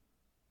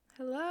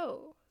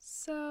Hello.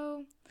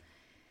 So,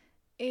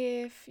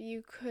 if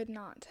you could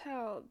not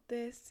tell,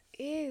 this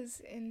is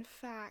in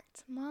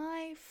fact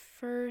my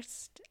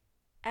first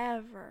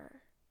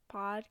ever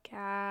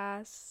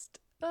podcast.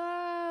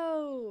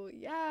 Oh,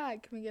 yeah.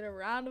 Can we get a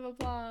round of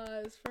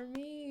applause for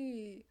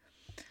me?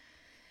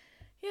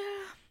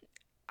 Yeah,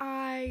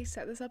 I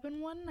set this up in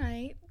one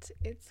night.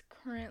 It's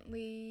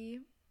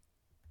currently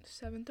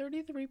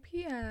 7:33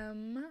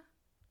 p.m.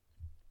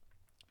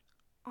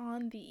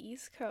 on the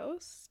East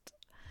Coast.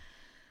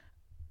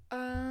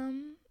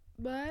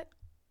 But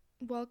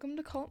welcome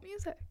to Cult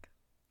Music.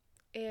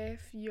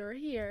 If you're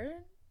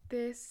here,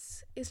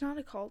 this is not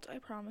a cult, I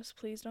promise.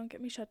 Please don't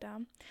get me shut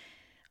down.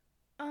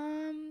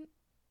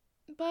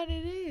 But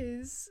it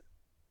is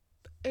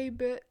a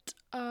bit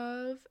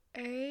of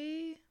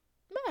a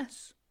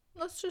mess.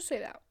 Let's just say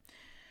that.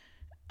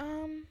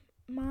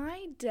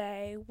 My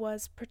day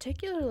was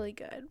particularly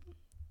good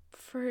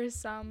for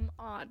some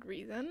odd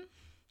reason.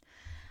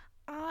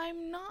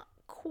 I'm not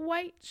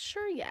quite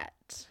sure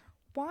yet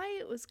why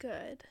it was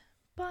good,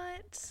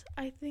 but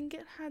I think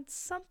it had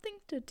something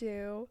to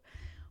do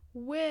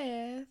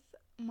with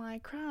my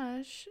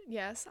crush.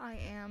 Yes, I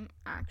am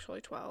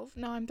actually 12.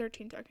 No, I'm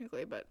 13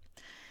 technically, but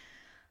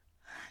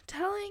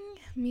telling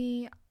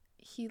me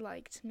he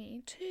liked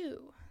me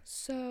too.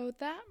 So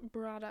that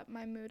brought up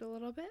my mood a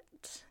little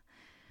bit.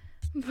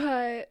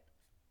 But,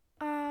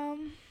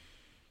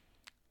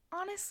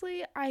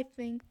 honestly, I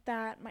think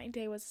that my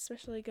day was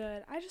especially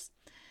good.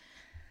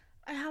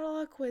 I had a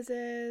lot of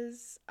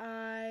quizzes.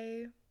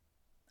 I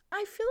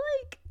feel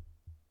like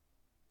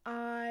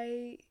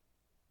I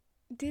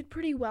did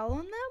pretty well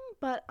on them,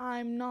 but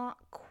I'm not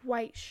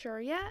quite sure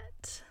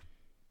yet.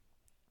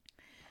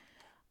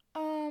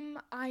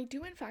 I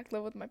do in fact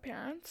live with my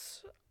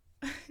parents.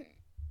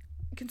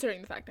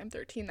 Considering the fact I'm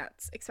 13,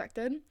 that's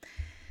expected.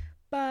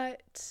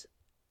 But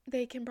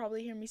they can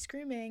probably hear me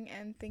screaming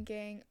and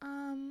thinking,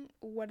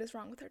 what is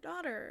wrong with their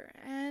daughter?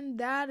 And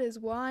that is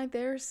why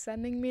they're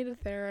sending me to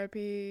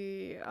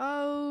therapy.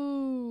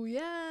 Oh,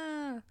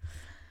 yeah.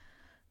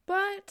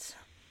 But,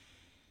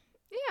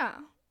 yeah.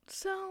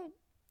 So,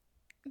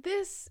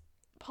 this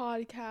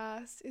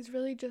podcast is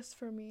really just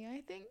for me,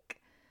 I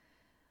think.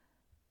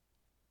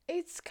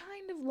 It's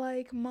kind of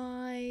like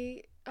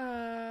my,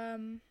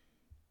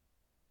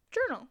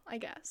 journal, I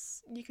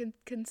guess. You can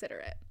consider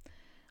it.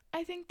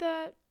 I think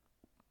that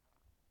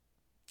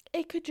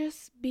it could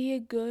just be a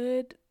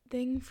good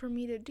thing for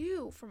me to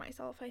do for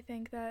myself. I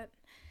think that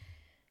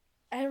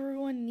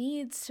everyone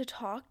needs to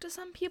talk to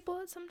some people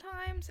at some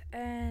times,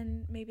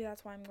 and maybe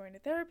that's why I'm going to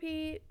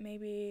therapy.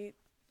 Maybe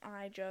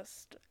I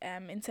just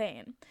am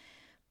insane.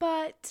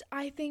 But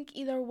I think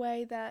either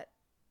way that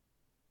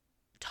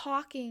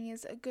talking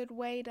is a good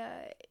way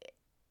to,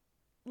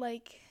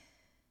 like,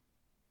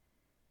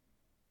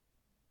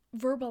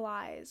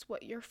 verbalize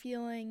what you're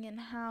feeling and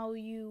how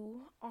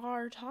you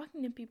are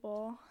talking to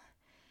people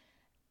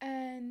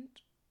and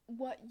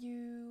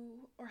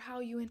how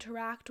you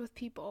interact with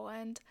people.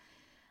 And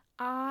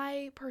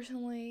I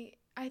personally,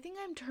 I think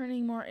I'm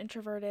turning more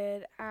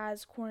introverted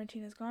as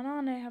quarantine has gone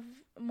on.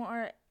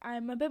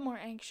 I'm a bit more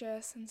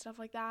anxious and stuff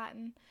like that.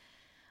 And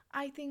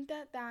I think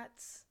that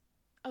that's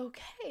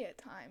okay at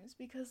times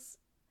because,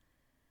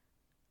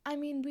 I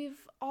mean,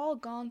 we've all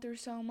gone through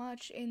so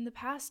much in the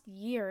past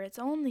year. It's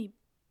only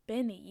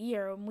been a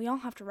year and we all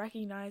have to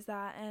recognize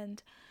that.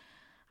 And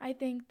I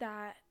think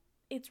that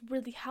it's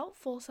really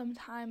helpful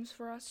sometimes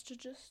for us to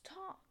just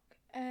talk.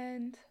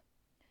 And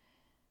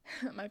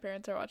my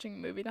parents are watching a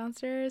movie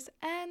downstairs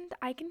and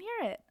I can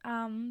hear it.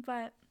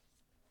 But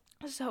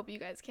I just hope you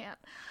guys can't.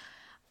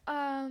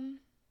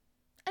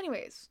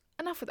 Anyways,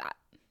 enough with that.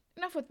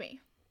 Enough with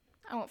me.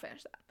 I won't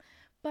finish that.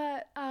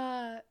 But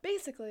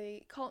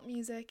basically, Cult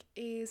Music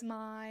is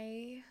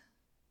my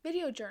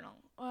video journal.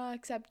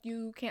 Except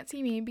you can't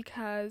see me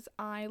because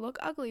I look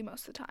ugly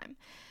most of the time.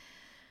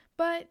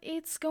 But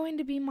it's going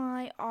to be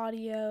my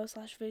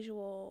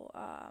audio/visual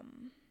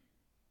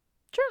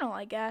journal,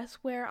 I guess,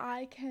 where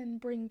I can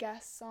bring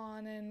guests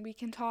on and we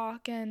can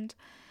talk. And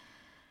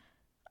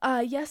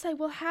yes, I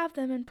will have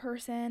them in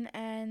person,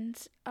 and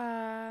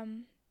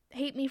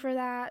hate me for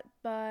that,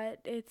 but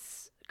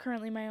it's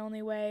currently my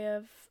only way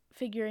of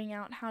figuring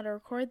out how to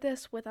record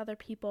this with other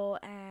people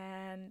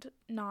and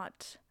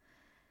not,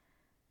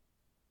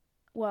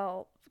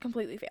 well,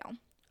 completely fail.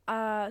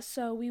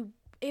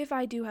 If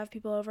I do have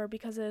people over,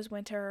 because it is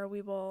winter,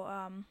 we will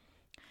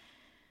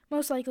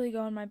most likely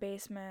go in my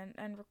basement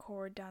and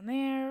record down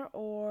there,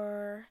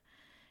 or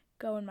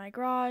go in my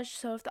garage.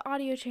 So if the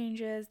audio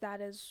changes, that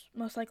is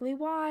most likely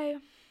why.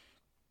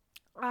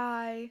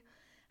 I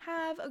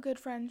have a good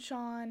friend,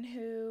 Sean,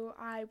 who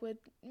I would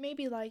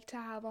maybe like to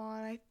have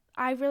on.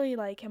 I really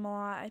like him a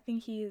lot. I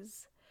think he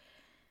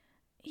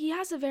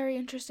has a very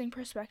interesting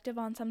perspective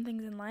on some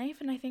things in life,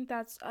 and I think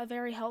that's a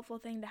very helpful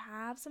thing to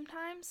have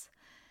sometimes.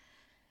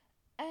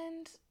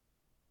 And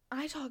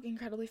I talk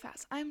incredibly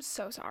fast. I'm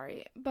so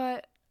sorry,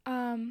 but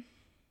I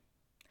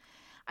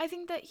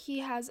think that he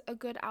has a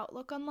good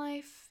outlook on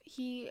life.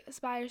 He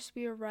aspires to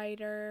be a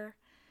writer.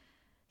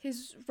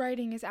 His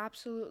writing is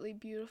absolutely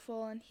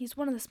beautiful, and he's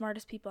one of the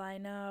smartest people I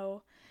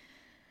know.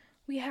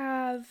 We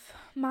have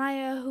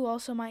Maya, who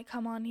also might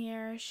come on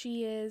here.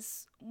 She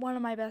is one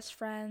of my best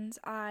friends.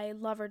 I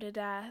love her to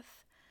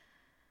death.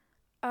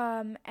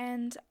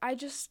 And I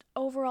just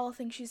overall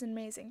think she's an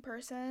amazing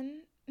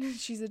person.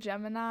 She's a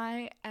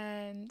Gemini,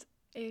 and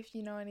if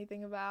you know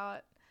anything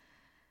about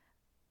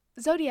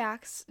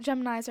zodiacs,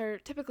 Geminis are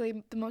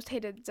typically the most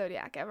hated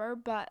zodiac ever,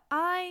 but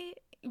I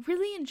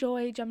really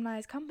enjoy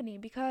Gemini's company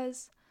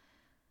because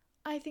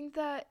I think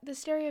that the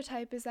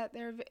stereotype is that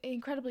they're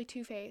incredibly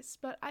two-faced,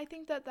 but I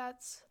think that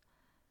that's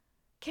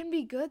can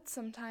be good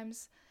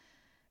sometimes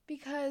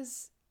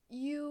because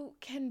you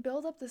can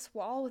build up this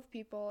wall with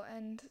people,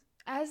 and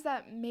as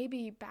that may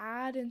be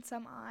bad in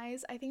some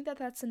eyes, I think that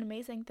that's an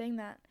amazing thing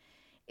that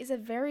is a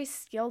very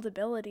skilled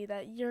ability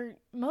that you're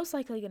most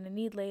likely going to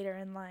need later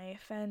in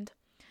life. And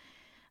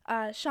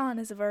Sean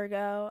is a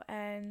Virgo,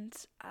 and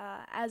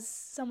as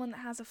someone that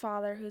has a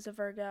father who's a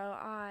Virgo,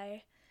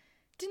 I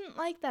didn't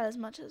like that as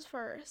much as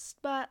first,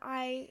 but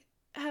I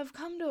have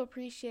come to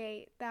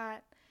appreciate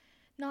that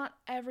not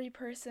every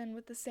person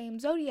with the same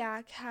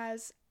zodiac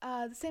has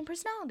the same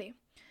personality.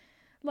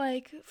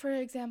 Like, for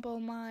example,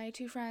 my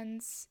two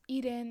friends,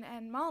 Eden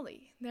and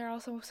Molly, they're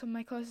also some of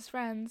my closest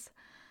friends.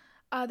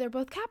 They're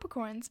both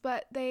Capricorns,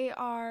 but they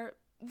are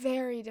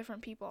very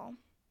different people.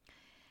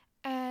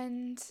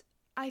 And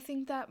I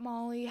think that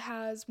Molly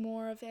has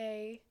more of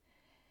a,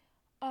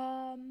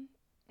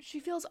 she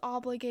feels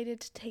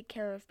obligated to take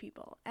care of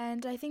people.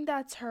 And I think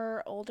that's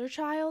her older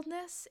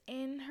childness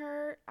in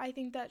her. I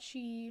think that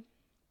she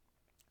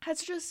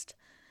has just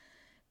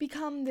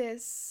become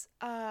this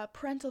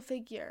parental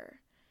figure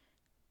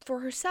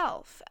for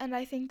herself. And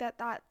I think that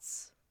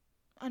that's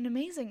an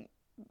amazing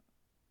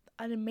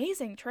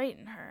trait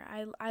in her.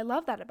 I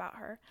love that about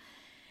her.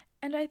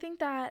 And I think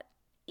that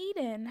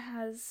Eden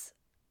has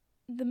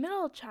the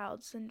middle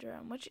child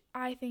syndrome, which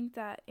I think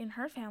that in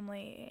her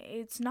family,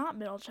 it's not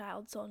middle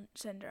child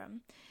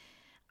syndrome.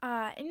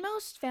 In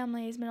most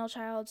families, middle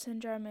child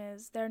syndrome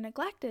is they're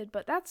neglected,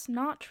 but that's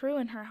not true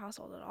in her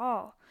household at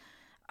all.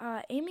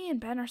 Amy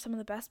and Ben are some of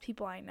the best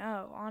people I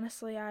know.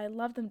 Honestly, I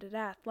love them to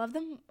death. Love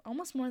them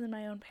almost more than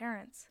my own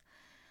parents.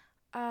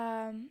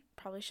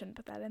 Probably shouldn't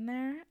put that in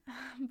there,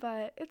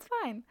 but it's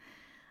fine.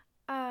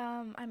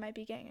 I might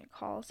be getting a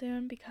call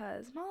soon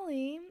because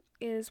Molly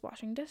is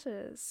washing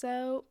dishes,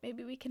 so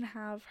maybe we can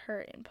have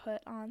her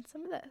input on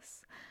some of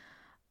this.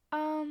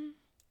 And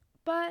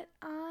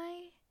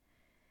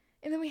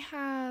then we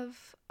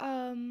have,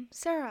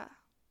 Sarah.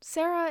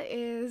 Sarah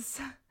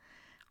is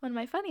one of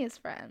my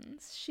funniest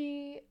friends.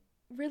 She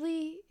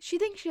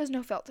thinks she has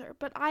no filter,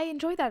 but I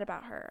enjoy that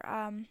about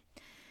her.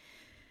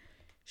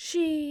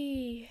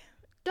 She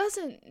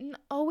doesn't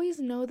always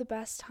know the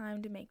best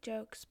time to make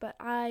jokes, but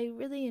I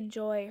really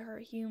enjoy her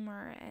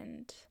humor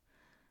and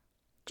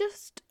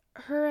just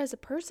her as a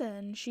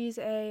person. She's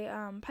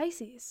a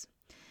Pisces,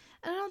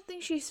 and I don't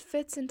think she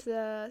fits into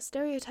the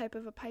stereotype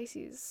of a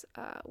Pisces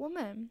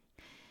woman.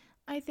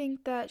 I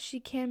think that she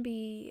can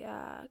be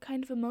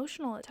kind of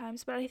emotional at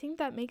times, but I think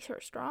that makes her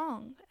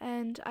strong,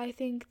 and I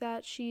think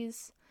that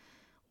she's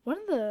one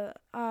of the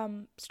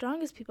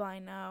strongest people I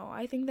know.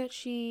 I think that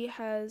she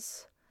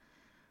has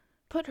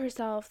put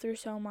herself through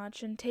so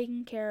much and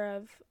taken care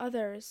of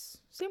others.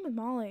 Same with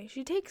Molly.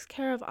 She takes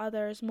care of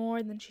others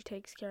more than she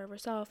takes care of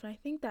herself, and I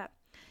think that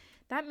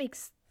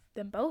makes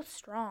them both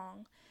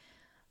strong.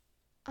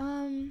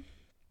 And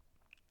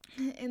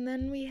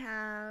then we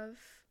have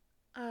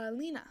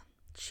Lena.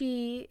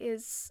 She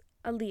is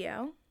a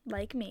Leo,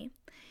 like me,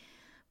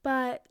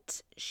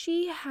 but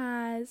she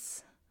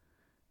has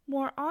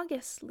more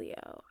August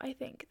Leo. I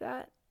think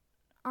that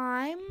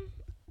I'm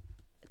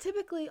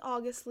typically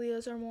August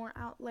Leos are more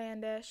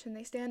outlandish and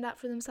they stand up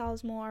for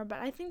themselves more, but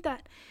I think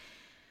that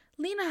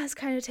Lena has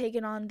kind of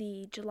taken on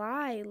the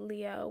July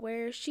Leo,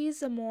 where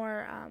she's a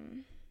more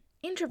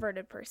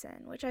introverted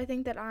person, which I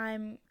think that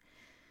I'm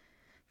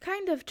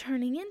kind of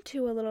turning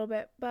into a little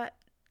bit, but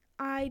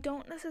I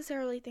don't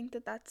necessarily think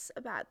that that's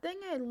a bad thing.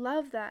 I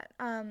love that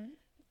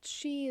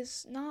she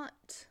is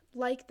not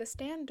like the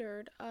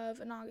standard of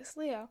an August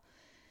Leo.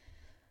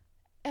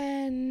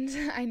 And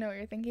I know what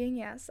you're thinking,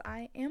 yes,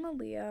 I am a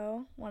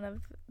Leo, one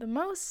of the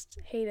most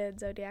hated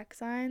zodiac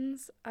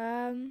signs.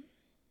 But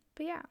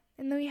yeah,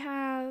 and then we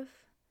have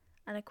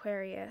an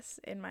Aquarius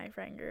in my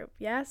friend group.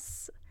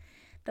 Yes,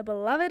 the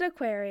beloved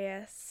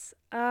Aquarius.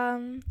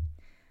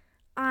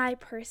 I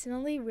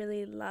personally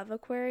really love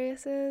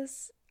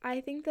Aquariuses. I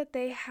think that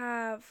they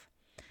have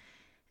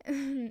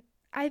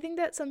I think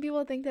that some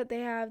people think that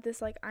they have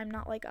this, like, I'm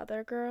not like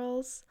other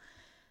girls.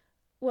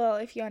 Well,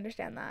 if you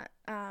understand that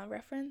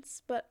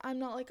reference, but I'm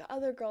not like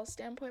other girls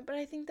standpoint. But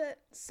I think that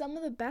some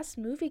of the best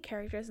movie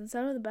characters and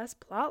some of the best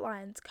plot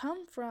lines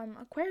come from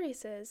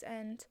Aquariuses.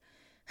 And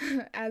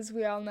as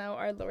we all know,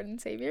 our Lord and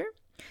Savior,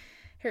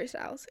 Harry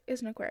Styles,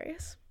 is an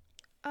Aquarius.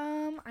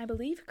 I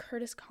believe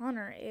Curtis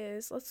Connor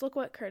is. Let's look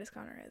what Curtis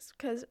Connor is,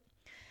 because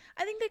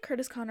I think that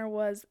Curtis Connor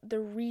was the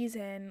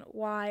reason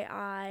why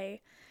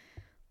I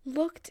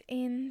looked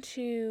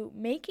into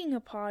making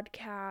a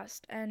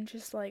podcast and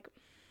just like,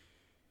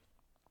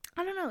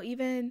 I don't know,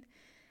 even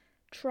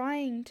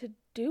trying to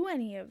do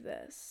any of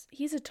this.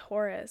 He's a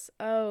Taurus.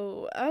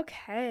 Oh,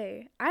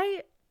 okay.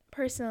 I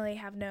personally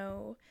have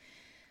no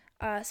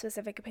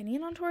specific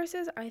opinion on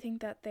Tauruses. I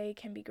think that they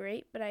can be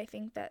great, but I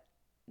think that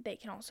they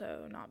can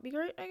also not be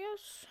great, I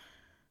guess.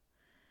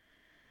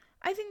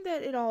 I think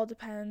that it all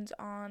depends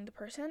on the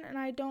person, and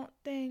I don't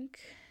think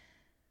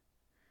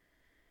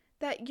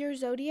that your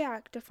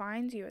zodiac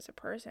defines you as a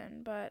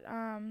person, but,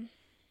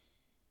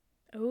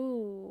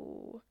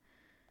 ooh.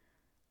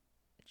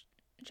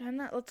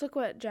 Jenna, let's look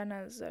what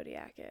Jenna's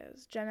zodiac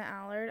is. Jenna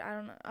Allard, I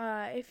don't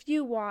know. If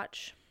you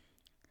watch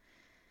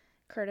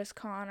Curtis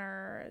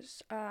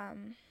Connor's,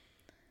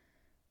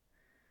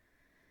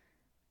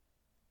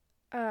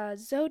 not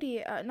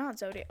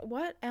Zodiac,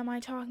 what am I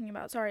talking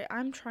about? Sorry,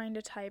 I'm trying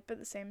to type at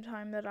the same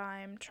time that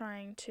I'm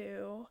trying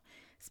to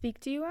speak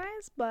to you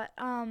guys, but,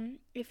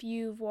 if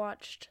you've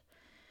watched,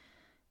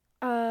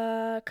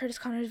 Curtis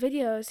Connor's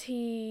videos,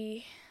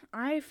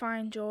 I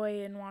find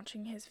joy in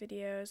watching his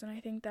videos, and I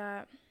think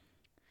that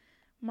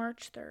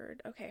March 3rd,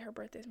 okay, her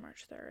birthday's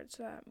March 3rd,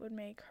 so that would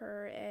make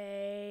her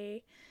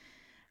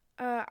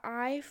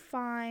I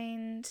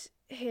find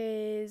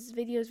his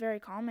videos very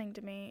calming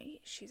to me.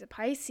 She's a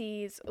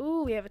Pisces.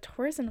 Ooh, we have a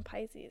Taurus and a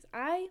Pisces.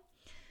 I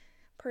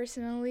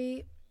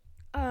personally,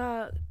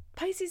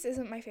 Pisces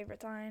isn't my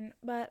favorite sign,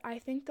 but I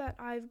think that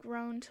I've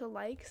grown to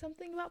like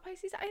something about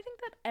Pisces. I think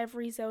that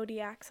every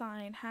zodiac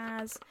sign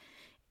has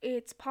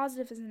its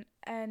positives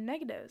and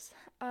negatives.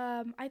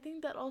 I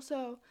think that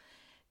also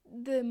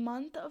the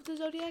month of the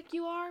zodiac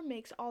you are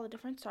makes all the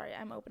difference. Sorry,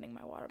 I'm opening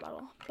my water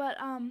bottle. But,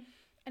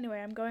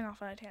 anyway, I'm going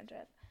off on a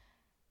tangent.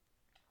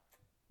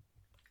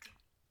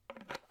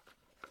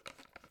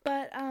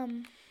 But, yeah,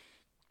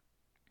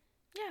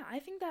 I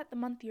think that the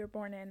month you're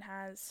born in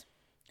has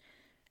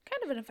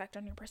kind of an effect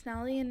on your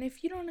personality, and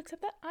if you don't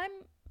accept that, I'm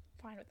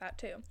fine with that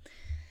too.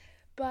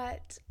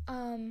 But,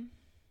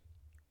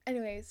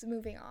 anyways,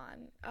 moving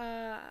on.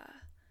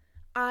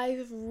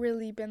 I've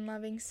really been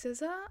loving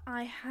SZA.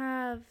 I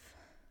have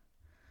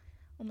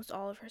almost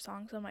all of her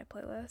songs on my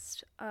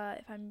playlist,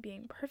 if I'm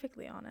being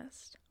perfectly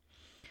honest.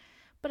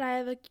 But I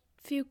have a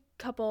few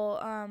couple,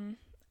 I'm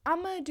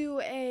going to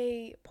do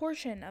a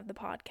portion of the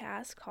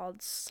podcast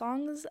called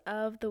Songs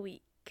of the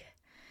Week,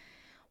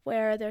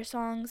 where they're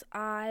songs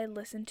I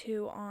listen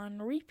to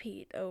on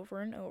repeat over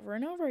and over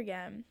and over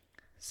again.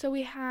 So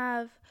we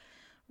have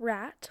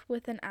Rat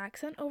with an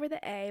accent over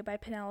the A by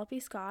Penelope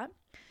Scott.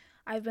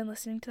 I've been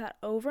listening to that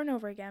over and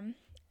over again.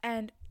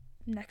 And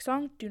next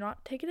song, do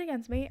not take it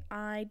against me,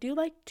 I do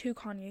like 2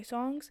 Kanye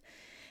songs,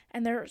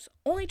 and there's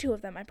only 2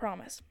 of them, I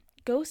promise.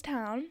 Ghost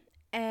Town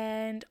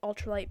and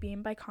Ultralight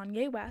Beam by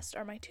Kanye West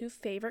are my 2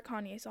 favorite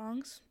Kanye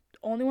songs,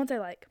 only ones I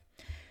like.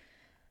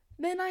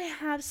 Then I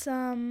have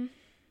some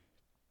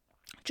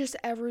just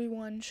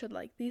everyone should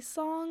like these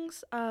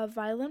songs.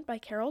 Violent by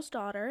Carol's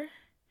Daughter,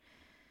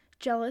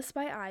 Jealous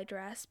by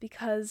iDress,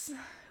 because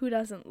who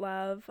doesn't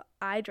love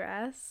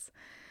iDress?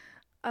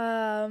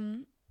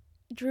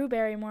 Drew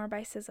Barrymore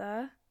by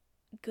SZA,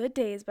 Good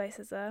Days by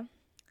SZA,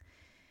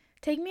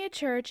 Take Me to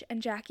Church,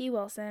 and Jackie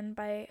Wilson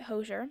by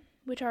Hozier,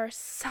 which are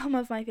some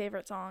of my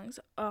favorite songs.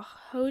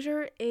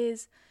 Hozier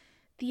is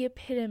the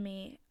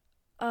epitome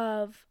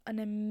of an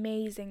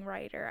amazing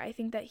writer. I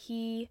think that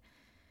he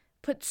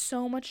puts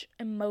so much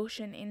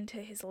emotion into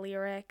his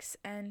lyrics,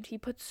 and he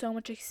puts so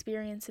much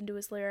experience into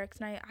his lyrics,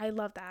 and I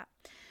love that.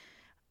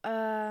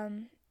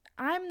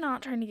 I'm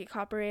not trying to get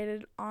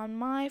copyrighted on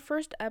my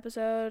first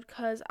episode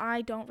because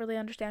I don't really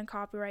understand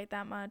copyright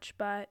that much,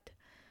 but...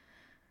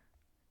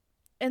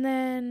 And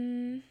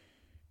then,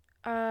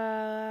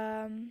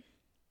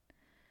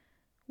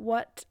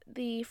 What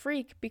the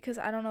Freak, because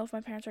I don't know if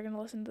my parents are going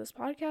to listen to this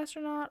podcast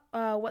or not.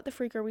 What the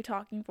Freak Are We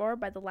Talking For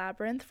by The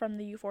Labyrinth from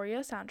the Euphoria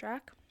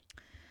soundtrack.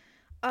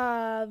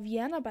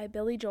 Vienna by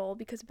Billy Joel,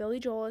 because Billy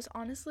Joel is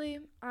honestly,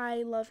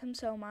 I love him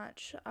so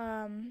much.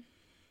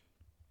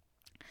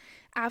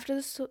 After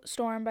the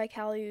Storm by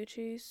Kali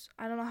Uchis.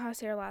 I don't know how to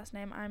say her last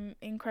name. I'm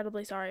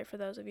incredibly sorry for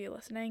those of you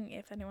listening,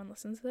 if anyone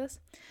listens to this.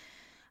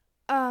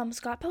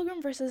 Scott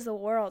Pilgrim vs. the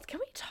World.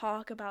 Can we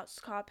talk about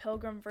Scott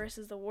Pilgrim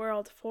vs. the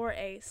World for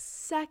a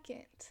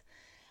second?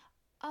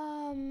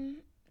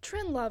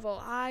 Trin Level,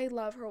 I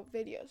love her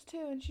videos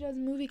too, and she does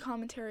movie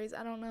commentaries.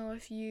 I don't know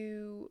if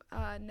you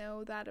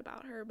know that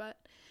about her, but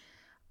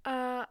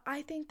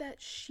I think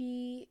that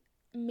she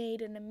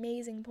made an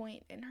amazing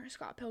point in her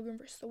Scott Pilgrim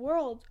vs. the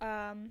World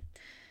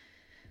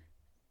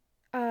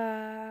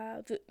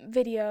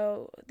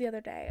video the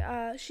other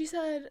day. She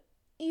said,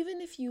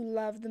 even if you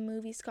love the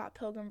movie Scott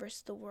Pilgrim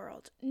vs. the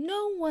World,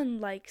 no one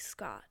likes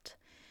Scott.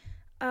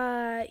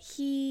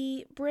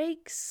 He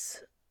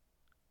breaks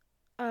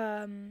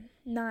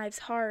Knives'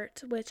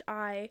 heart, which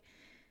I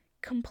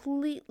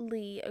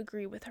completely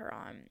agree with her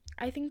on.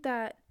 I think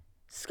that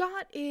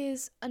Scott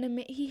is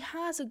he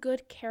has a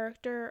good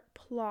character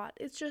plot.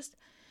 It's just,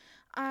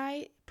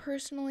 I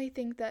personally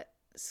think that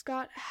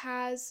Scott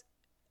has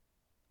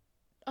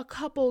a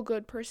couple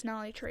good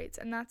personality traits,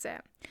 and that's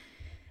it.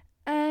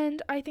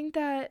 And I think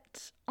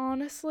that,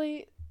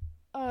 honestly,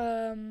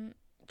 Trin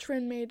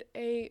made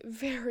a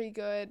very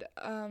good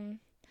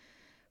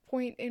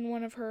point in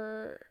one of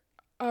her,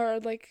 or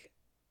like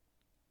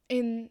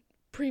in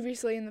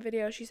previously in the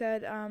video. She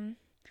said,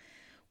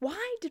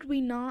 why did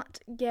we not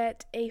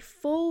get a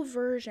full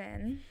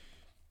version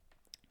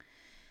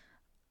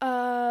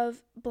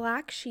of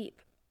Black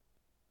Sheep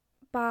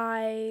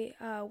by,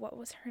 what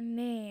was her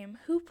name?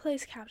 Who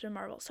plays Captain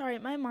Marvel? Sorry,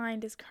 my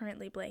mind is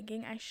currently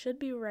blanking. I should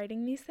be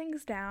writing these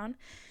things down,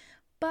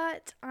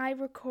 but I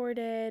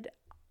recorded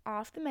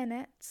off the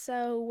minute,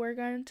 so we're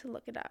going to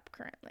look it up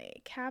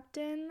currently.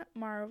 Captain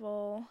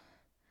Marvel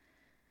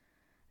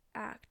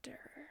actor.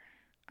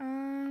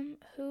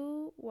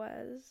 Who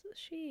was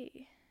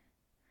she?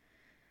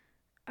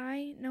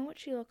 I know what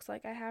she looks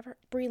like. I have her.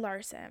 Brie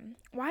Larson.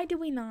 Why do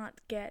we not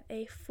get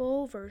a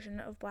full version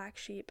of Black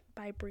Sheep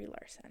by Brie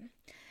Larson?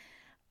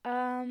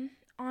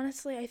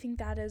 Honestly, I think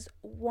that is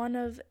one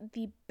of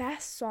the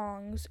best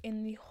songs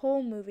in the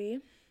whole movie.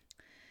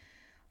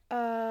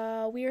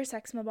 We Are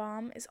Sex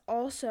Bomb is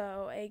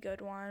also a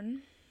good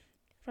one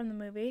from the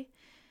movie.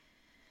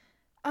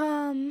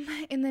 And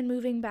then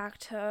moving back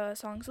to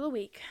Songs of the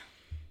Week.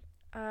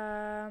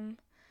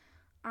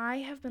 I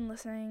have been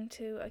listening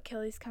to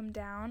Achilles Come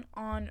Down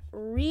on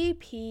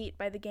repeat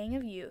by the Gang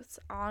of Youths.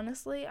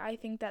 Honestly, I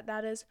think that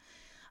that is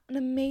an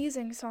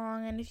amazing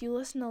song, and if you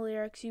listen to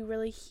lyrics, you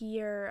really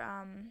hear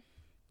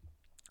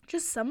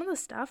just some of the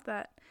stuff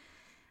that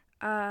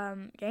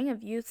Gang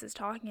of Youths is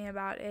talking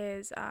about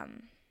is, I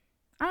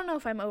don't know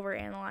if I'm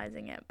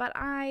overanalyzing it, but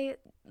I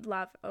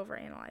love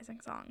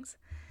overanalyzing songs.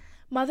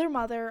 Mother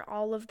Mother,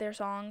 all of their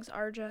songs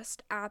are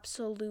just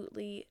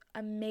absolutely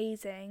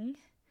amazing.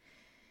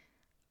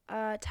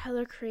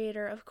 Tyler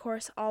Creator, of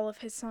course, all of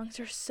his songs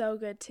are so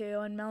good too.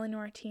 And Melanie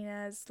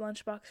Martinez,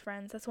 Lunchbox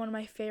Friends, that's one of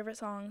my favorite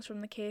songs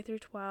from the K through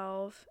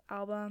 12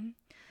 album.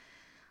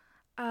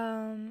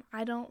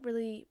 I don't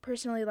really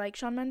personally like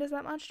Shawn Mendes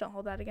that much, don't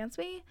hold that against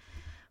me.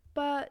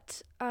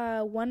 But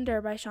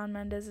Wonder by Shawn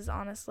Mendes is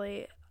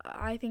honestly,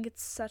 I think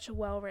it's such a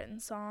well-written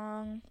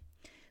song.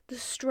 The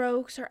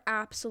Strokes are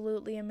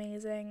absolutely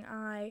amazing.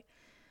 I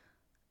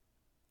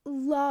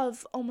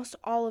love almost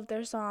all of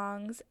their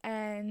songs,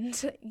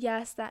 and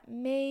yes, that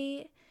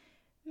may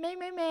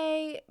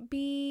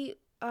be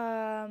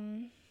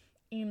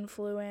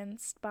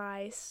influenced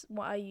by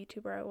a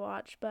YouTuber I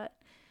watch, but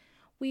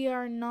we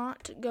are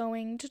not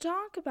going to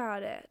talk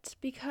about it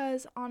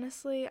because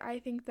honestly, I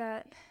think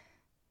that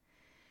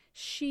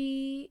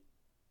she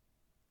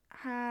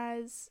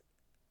has,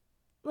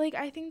 like,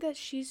 I think that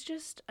she's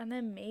just an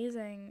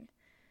amazing,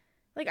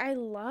 like, I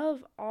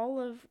love all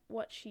of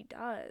what she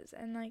does,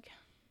 and like,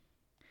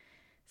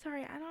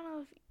 sorry, I don't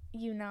know if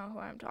you know who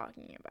I'm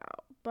talking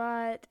about,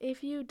 but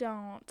if you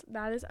don't,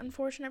 that is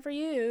unfortunate for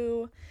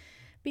you,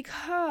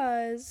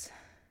 because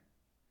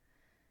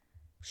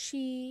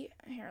here,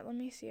 let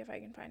me see if I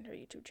can find her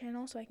YouTube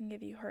channel so I can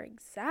give you her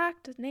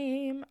exact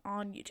name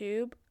on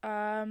YouTube.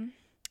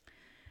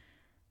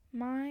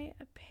 My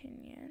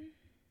opinion.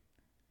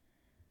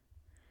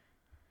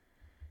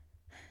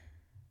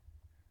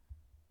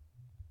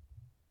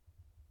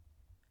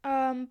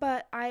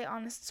 But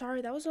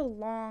sorry, that was a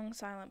long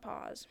silent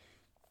pause.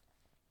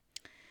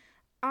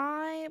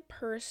 I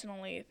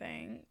personally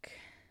think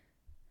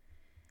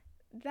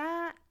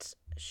that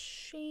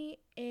she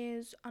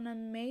is an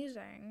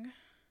amazing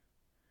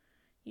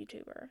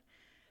YouTuber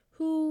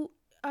who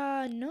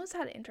knows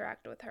how to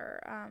interact with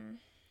her.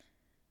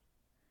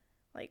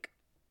 Like,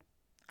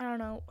 I don't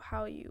know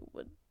how you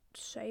would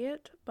say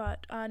it,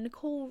 but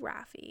Nicole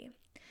Raffi.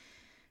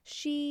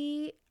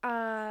 She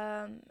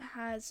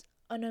has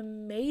an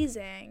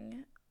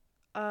amazing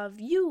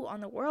view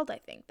on the world. I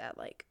think that,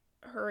 like,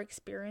 her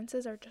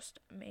experiences are just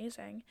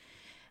amazing.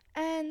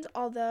 And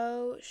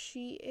although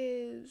she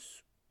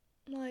is,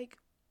 like,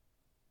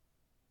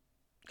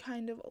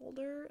 kind of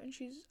older and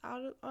she's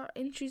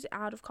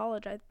out of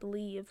college, I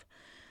believe,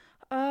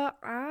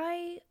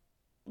 I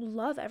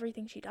love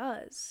everything she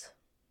does.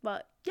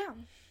 But yeah,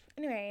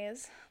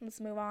 anyways, let's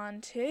move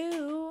on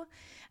to,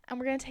 and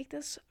we're gonna take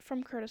this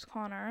from Curtis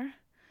Connor.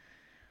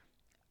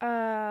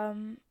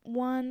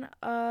 One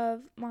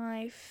of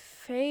my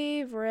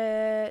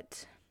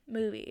favorite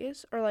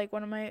movies, or like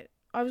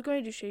I was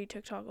going to do shitty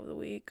TikTok of the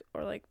week,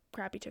 or like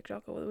crappy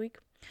TikTok of the week,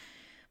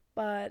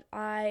 but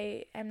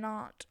I am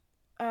not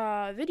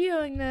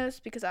videoing this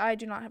because I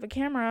do not have a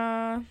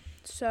camera,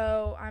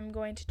 so I'm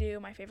going to do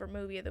my favorite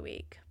movie of the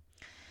week.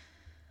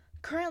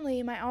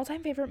 Currently, my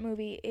all-time favorite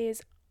movie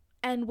is,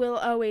 and will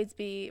always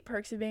be,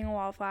 Perks of Being a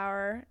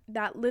Wallflower.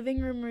 That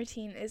living room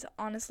routine is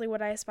honestly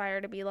what I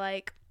aspire to be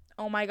like.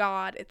 Oh my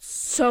god, it's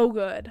so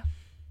good.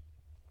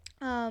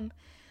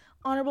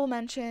 Honorable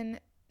mention,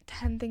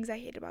 10 Things I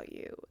Hate About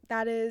You.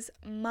 That is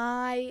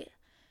my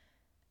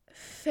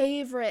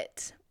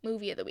favorite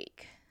movie of the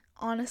week.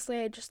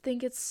 Honestly, I just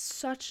think it's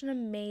such an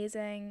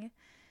amazing,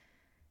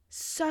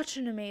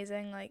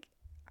 like,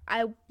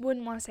 I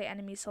wouldn't want to say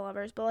enemies to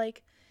lovers, but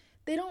like,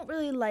 they don't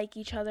really like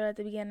each other at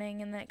the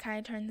beginning, and then it kind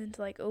of turns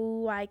into like,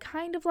 oh, I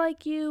kind of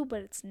like you,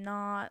 but it's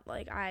not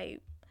like I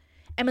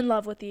am in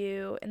love with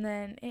you, and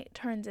then it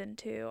turns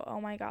into,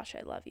 oh my gosh,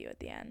 I love you at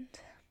the end.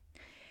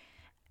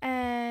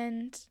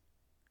 And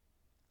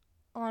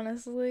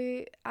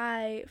honestly,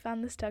 I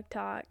found this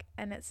TikTok,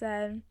 and it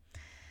said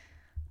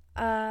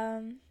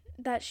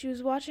that she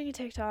was watching a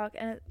TikTok,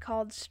 and it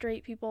called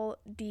straight people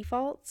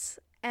defaults.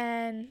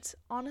 And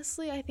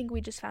honestly, I think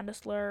we just found a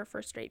slur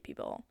for straight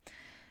people.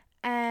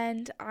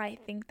 And I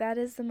think that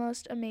is the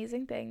most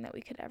amazing thing that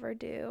we could ever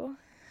do.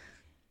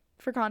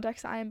 For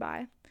context, I am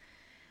bi.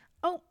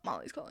 Oh,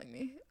 Molly's calling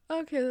me.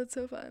 Okay, that's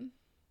so fun.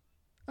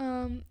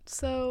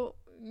 So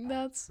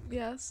that's,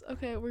 yes.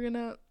 Okay, we're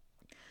gonna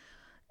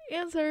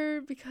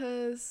answer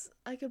because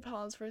I could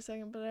pause for a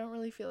second, but I don't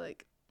really feel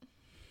like.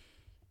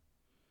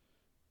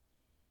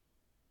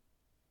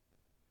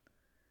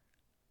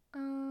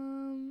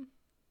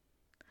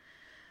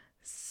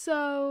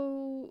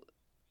 So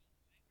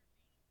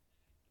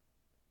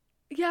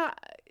yeah,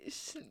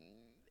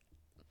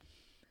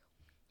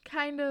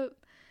 kind of.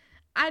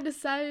 I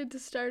decided to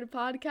start a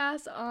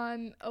podcast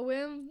on a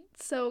whim,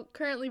 so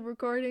currently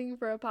recording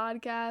for a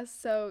podcast,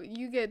 so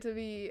you get to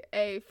be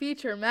a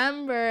feature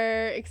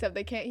member, except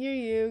they can't hear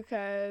you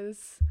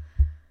because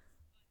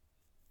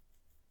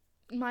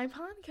my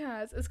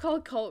podcast is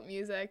called Cult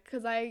Music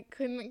because I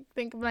couldn't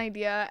think of an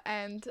idea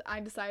and I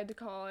decided to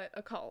call it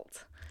a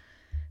cult.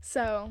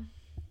 So,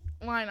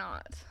 why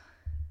not?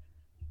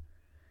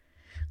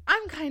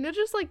 I'm kind of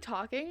just like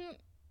talking,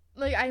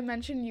 like I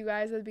mentioned you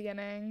guys at the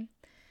beginning,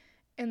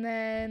 and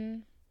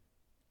then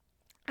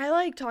I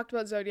like talked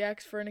about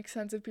zodiacs for an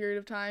extensive period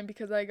of time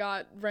because I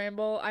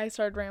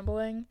started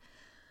rambling.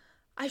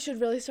 I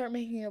should really start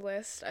making a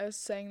list. I was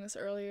saying this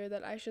earlier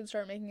that I should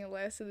start making a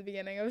list at the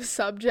beginning of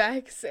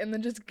subjects and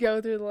then just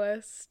go through the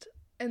list.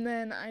 And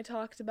then I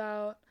talked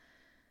about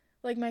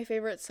like my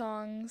favorite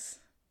songs.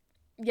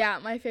 Yeah,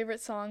 my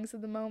favorite songs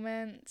at the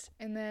moment.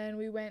 And then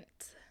we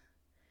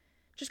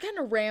just kind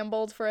of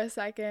rambled for a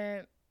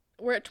second.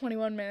 We're at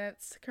 21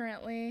 minutes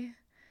currently.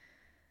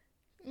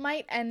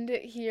 Might end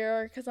it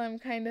here because I'm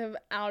kind of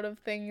out of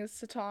things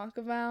to talk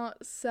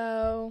about.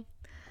 So,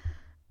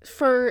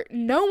 for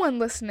no one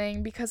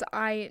listening, because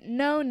I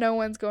know no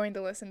one's going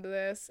to listen to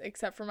this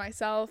except for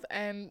myself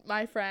and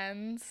my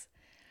friends,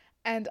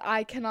 and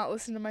I cannot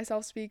listen to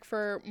myself speak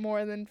for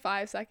more than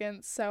 5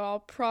 seconds, so I'll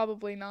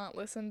probably not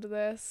listen to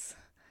this.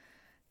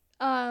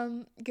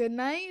 Good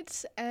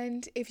night,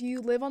 and if you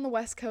live on the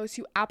West Coast,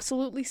 you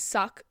absolutely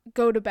suck.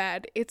 Go to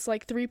bed. It's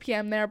like 3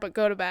 p.m. there, but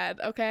go to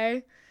bed,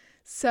 okay?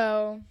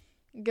 So,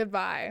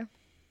 goodbye.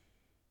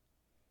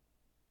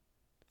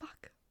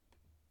 Fuck.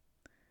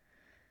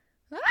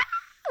 Ah!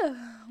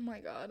 Oh my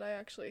god, I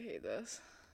actually hate this.